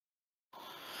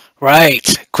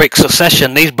Right, quick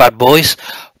succession, these bad boys.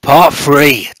 Part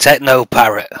 3, Techno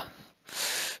Parrot.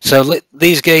 So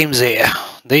these games here,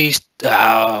 these, put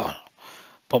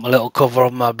my little cover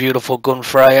on my beautiful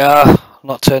gunfire,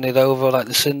 not turn it over like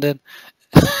the Sinden.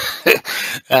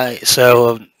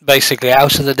 So basically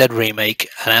House of the Dead Remake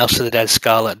and House of the Dead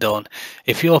Scarlet Dawn.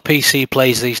 If your PC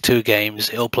plays these two games,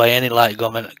 it'll play any light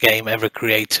game ever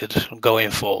created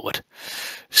going forward.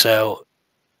 So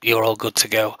you're all good to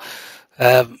go.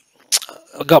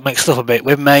 I got mixed up a bit.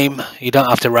 With Mame, you don't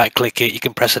have to right click it, you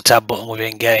can press a tab button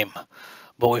within game.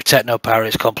 But with Techno Parrot,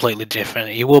 it's completely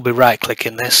different. You will be right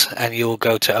clicking this and you will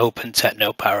go to Open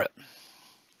Techno Parrot.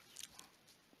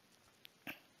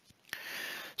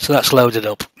 So that's loaded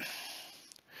up.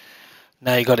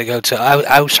 Now you got to go to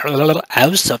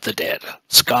House of the Dead,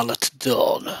 Scarlet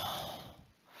Dawn.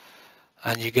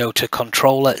 And you go to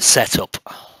Controller Setup.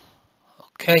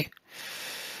 Okay.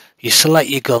 You select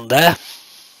your gun there.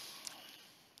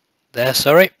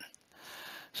 Sorry.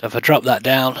 So if I drop that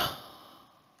down,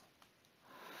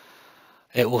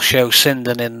 it will show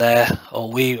Sinden in there, or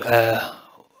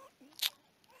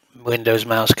Windows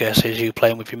mouse cursors, you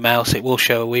playing with your mouse, it will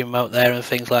show a Wiimote there and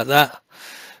things like that.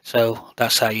 So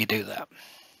that's how you do that.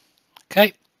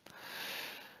 Okay.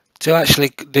 To actually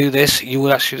do this, you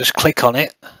would actually just click on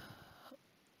it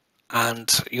and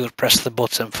you would press the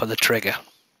button for the trigger.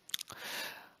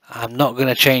 I'm not going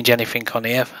to change anything on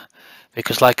here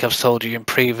because, like I've told you in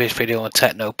previous video on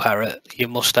Techno Parrot, you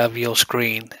must have your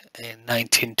screen in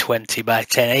 1920 by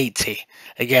 1080.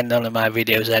 Again, none of my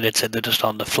videos edited, they're just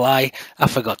on the fly. I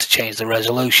forgot to change the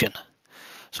resolution.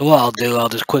 So what I'll do, I'll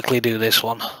just quickly do this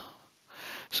one.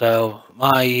 So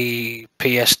my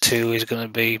PS2 is going to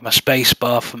be my space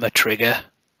bar for my trigger.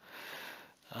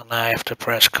 And I have to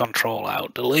press Control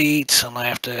Alt Delete, and I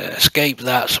have to escape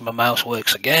that so my mouse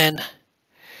works again.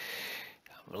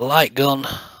 Light gun,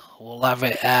 we'll have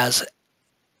it as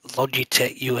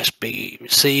Logitech USB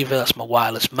receiver, that's my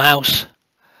wireless mouse.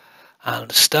 And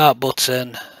the start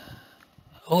button,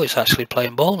 oh, it's actually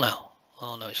playing ball now.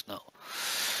 Oh no, it's not.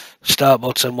 Start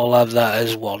button, we'll have that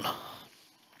as 1.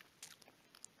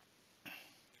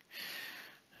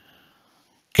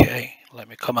 Okay, let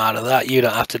me come out of that. You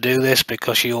don't have to do this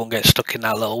because you won't get stuck in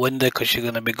that little window because you're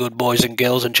going to be good boys and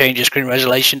girls and change your screen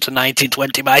resolution to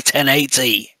 1920 by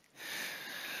 1080.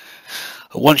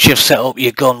 Once you've set up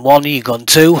your gun 1, your gun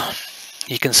 2,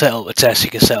 you can set up a test, you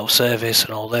can set up service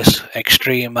and all this.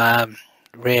 Extreme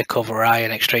rear cover eye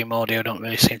and extreme audio don't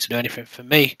really seem to do anything for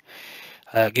me.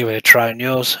 Give it a try on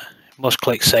yours. Must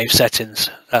click save settings.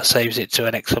 That saves it to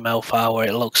an XML file where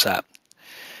it looks at.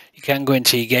 You can go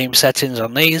into your game settings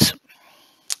on these.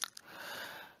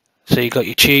 So you've got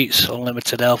your cheats,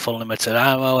 unlimited health, unlimited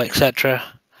ammo, etc.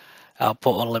 I'll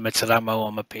put unlimited ammo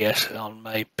on my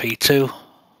P2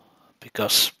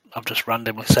 because I've just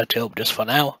randomly set it up just for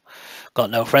now. Got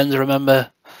no friends,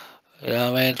 remember? You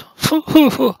know what I mean?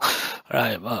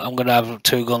 Right, I'm going to have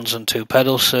 2 guns and 2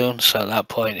 pedals soon, so at that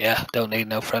point, yeah, don't need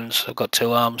no friends. I've got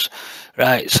 2 arms.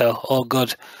 Right, so all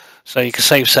good. So you can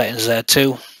save settings there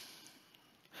too.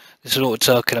 This is what we're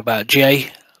talking about.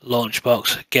 J,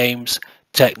 Launchbox, Games,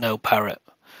 Techno Parrot.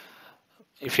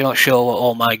 If you're not sure what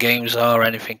all my games are or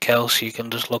anything else, you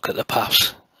can just look at the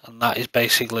paths. And that is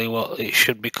basically what it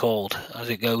should be called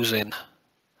as it goes in.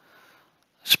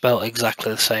 Spelled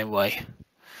exactly the same way.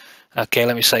 Okay,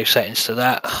 let me save settings to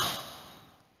that.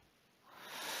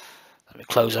 Let me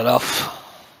close it off.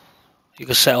 You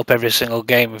can set up every single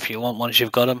game if you want once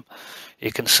you've got them.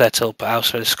 You can set up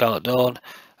House of the Scarlet Dawn,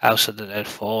 House of the Dead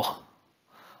 4.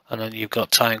 And then you've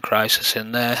got Time Crisis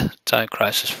in there, Time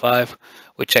Crisis 5,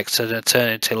 which takes an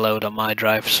eternity load on my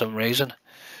drive for some reason.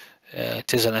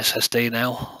 It is an SSD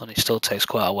now, and it still takes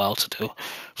quite a while to do.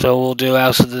 So we'll do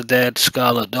House of the Dead,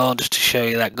 Scarlet Dawn, just to show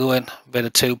you that going. Bit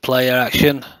of 2-player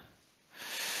action.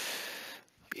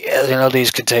 Yeah, you know, these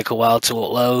can take a while to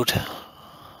upload.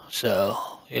 So,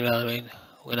 you know what I mean?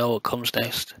 We know what comes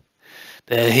next.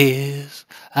 There is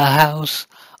a house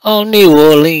on New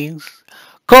Orleans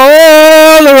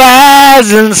called the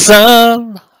Rising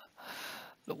Sun.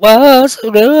 Was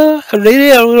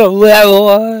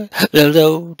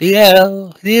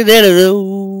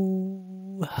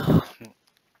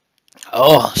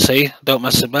oh, see, don't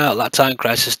mess about. That Time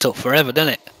Crisis took forever,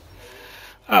 didn't it?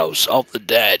 House of the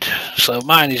Dead. So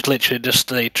mine is literally just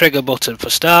the trigger button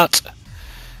for start,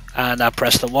 and I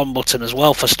press the 1 button as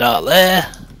well for start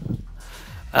there.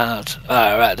 And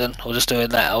alright then, we're just doing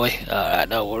that, are we? Alright,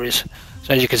 no worries.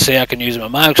 So as you can see, I can use my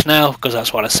mouse now because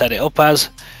that's what I set it up as.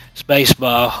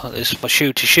 Spacebar is for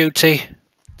shooty.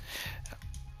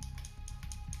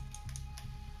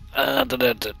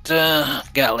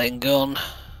 Gatling gun.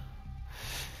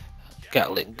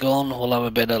 Gatling gun. We'll have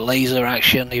a bit of laser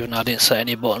action, even though I didn't set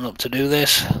any button up to do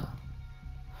this.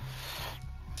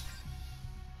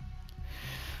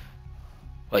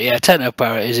 But yeah, Techno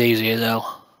Pirate is easy as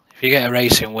hell. If you get a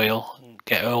racing wheel and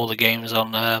get all the games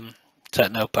on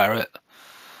Techno Pirate,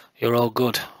 you're all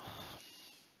good.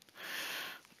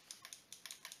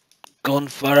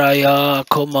 Gunfire,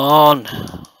 come on!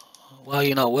 Why are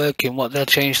you not working? What did I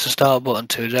change the start button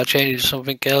to? Did I change it to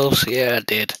something else? Yeah, I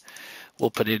did.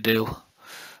 Whoopity do.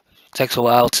 Takes a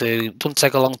while to, doesn't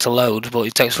take a long to load, but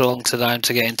it takes a long time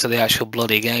to get into the actual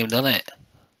bloody game, doesn't it?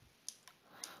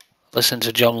 Listen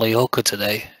to John Lee Hooker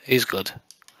today. He's good.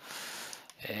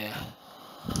 Yeah.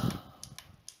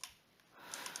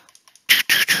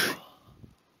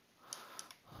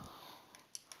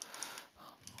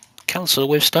 Cancel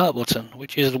with start button,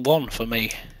 which is 1 for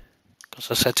me, because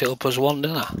I set it up as 1,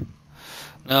 didn't I?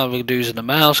 Now we're using the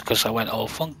mouse because I went all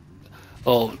funk.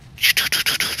 Oh,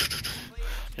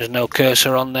 there's no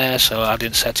cursor on there, so I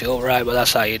didn't set it up right. But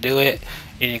that's how you do it.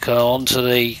 And you can hold onto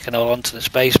the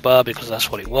space bar because that's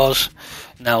what it was.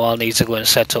 Now I'll need to go and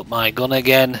set up my gun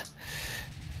again.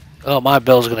 Oh, my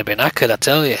build's going to be knackered, I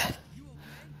tell you.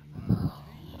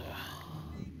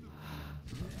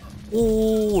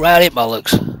 Ooh, right it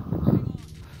bollocks.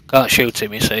 Can't shoot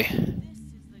him, you see.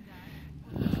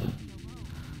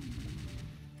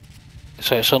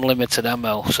 So it's unlimited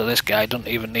ammo, so this guy doesn't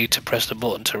even need to press the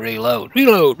button to reload.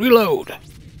 Reload!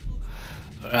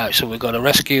 Right, so we've got to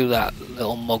rescue that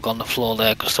little mug on the floor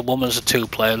there, because the woman's a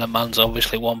 2-player, the man's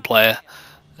obviously 1-player.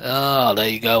 Ah, there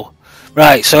you go.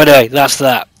 Right, so anyway, that's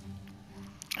that.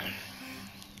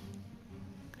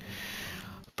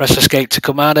 Press escape to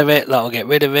come out of it, that'll get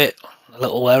rid of it. A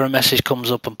little error message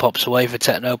comes up and pops away for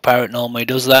Techno Pirate, normally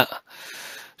does that.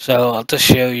 So I'll just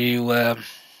show you, we'll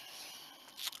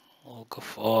go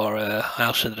for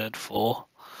House of the Dead 4,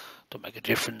 don't make a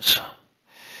difference,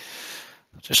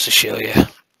 just to show you.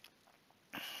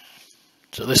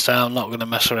 So this time I'm not going to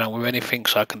mess around with anything,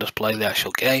 so I can just play the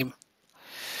actual game.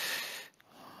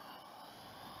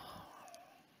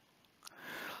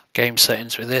 Game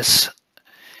settings with this.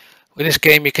 With this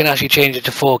game you can actually change it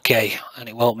to 4K and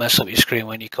it won't mess up your screen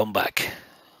when you come back.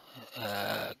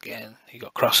 Again, you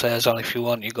got crosshairs on if you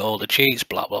want, you got all the cheats,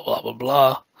 blah blah blah blah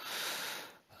blah.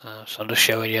 So I'm just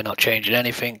showing you, not changing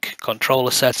anything.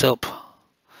 Controller setup.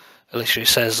 It literally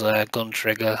says gun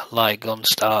trigger, light gun,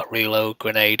 start, reload,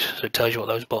 grenade. So it tells you what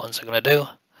those buttons are going to do.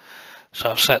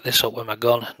 So I've set this up with my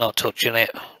gun, not touching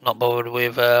it, not bothered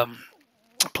with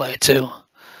player 2.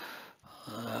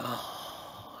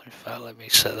 In fact, let me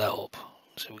set that up.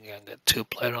 See if we can get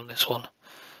 2-player on this one.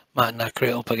 Might knacker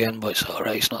it up again, but it's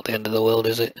alright, it's not the end of the world,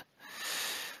 is it?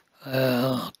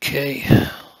 Okay,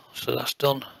 so that's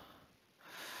done.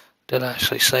 Did I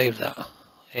actually save that?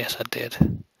 Yes, I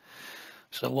did.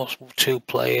 So what's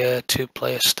 2-player?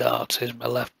 2-player start. Here's my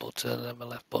left button, and my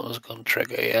left button's gun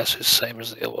trigger. Yes, it's the same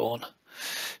as the other one.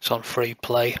 It's on free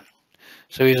play.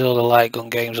 So these are all the light gun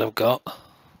games I've got.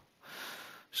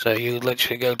 So you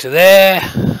literally go to there.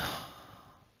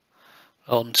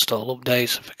 Uninstall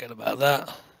updates, forget about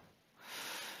that.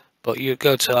 But you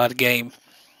go to add game,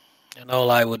 and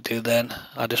all I would do then,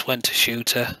 I just went to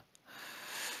shooter.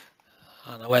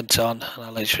 And I went on and I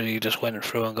literally just went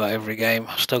through and got every game.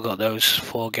 I've still got those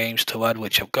 4 games to add,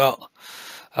 which I've got.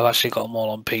 I've actually got them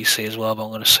all on PC as well, but I'm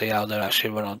going to see how they're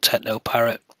actually run on Techno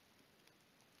Pirate.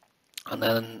 And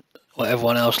then what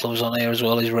everyone else loves on here as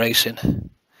well is racing.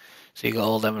 So you got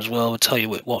all them as well. We'll tell you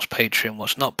what's Patreon,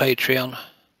 what's not Patreon.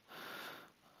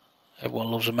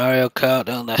 Everyone loves a Mario Kart,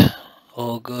 don't they?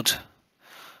 All good.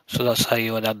 So that's how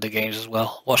you would add the games as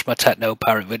well. Watch my Techno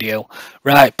Pirate video.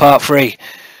 Right, part 3.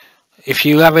 If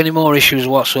you have any more issues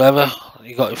whatsoever,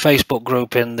 you got a Facebook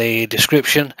group in the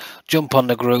description. Jump on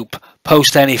the group,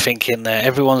 post anything in there.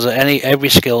 Everyone's at every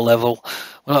skill level.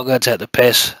 We're not going to take the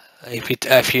piss.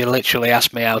 If you literally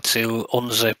ask me how to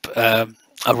unzip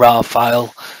a RAR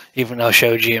file, even though I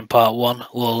showed you in part 1,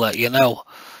 we'll let you know.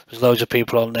 There's loads of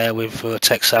people on there with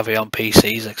tech savvy on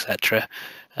PCs, etc.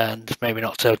 And maybe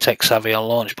not so tech savvy on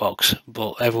Launchbox,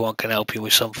 but everyone can help you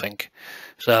with something.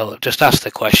 So just ask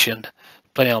the question.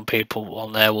 Plenty of people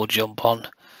on there will jump on,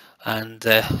 and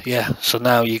yeah, so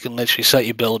now you can literally set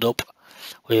your build up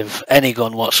with any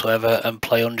gun whatsoever and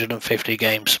play 150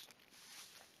 games.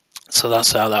 So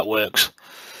that's how that works.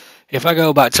 If I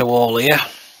go back to wall here,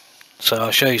 so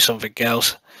I'll show you something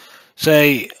else.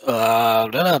 Say, so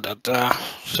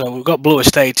we've got Blue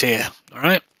Estate here,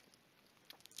 alright?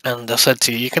 And I said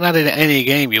to you, you can add in any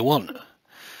game you want.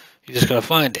 You just got to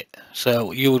find it.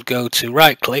 So you would go to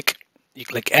right click, you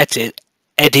click edit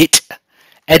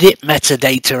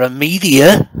metadata and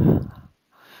media,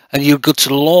 and you go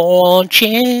to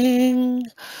launching,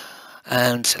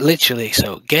 and literally,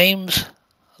 so games,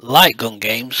 light gun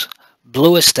games,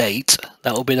 Blue Estate,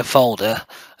 that will be the folder,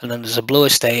 and then there's a Blue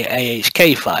Estate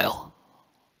AHK file.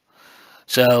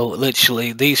 So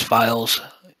literally these files,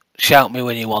 shout me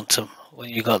when you want them, when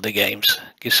you got the games.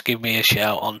 Just give me a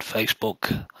shout on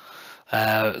Facebook,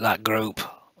 that group,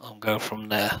 I'll go from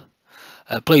there.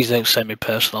 Please don't send me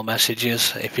personal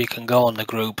messages. If you can go on the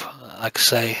group, like I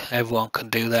say, everyone can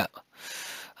do that.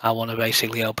 I want to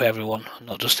basically help everyone,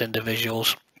 not just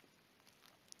individuals.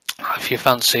 If you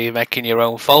fancy making your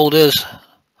own folders,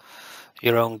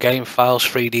 your own game files,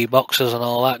 3D boxes and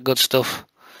all that good stuff,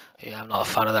 yeah, I'm not a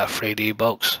fan of that 3D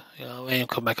box. You know what I mean?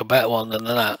 Could make a better one than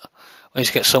that. We need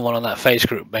to get someone on that face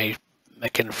group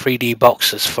making 3D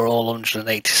boxes for all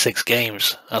 186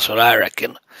 games. That's what I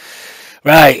reckon.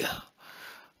 Right.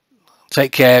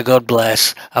 Take care, God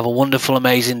bless, have a wonderful,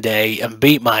 amazing day, and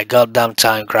beat my goddamn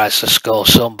time crisis score,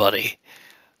 somebody.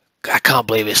 I can't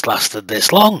believe it's lasted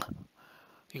this long.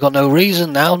 You've got no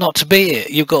reason now not to beat it.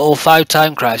 You've got all 5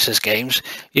 Time Crisis games.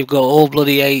 You've got all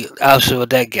bloody 8 House of the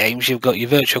Dead games. You've got your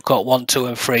Virtua Cop 1, 2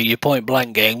 and 3, your Point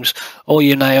Blank games, all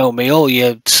your Naomi, all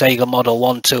your Sega Model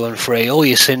 1, 2 and 3, all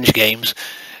your Singe games.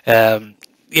 Yeah,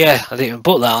 I didn't even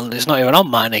put that on. It's not even on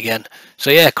mine again. So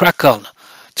yeah, crack on.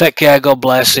 Take care, God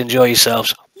bless, enjoy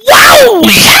yourselves. Wow!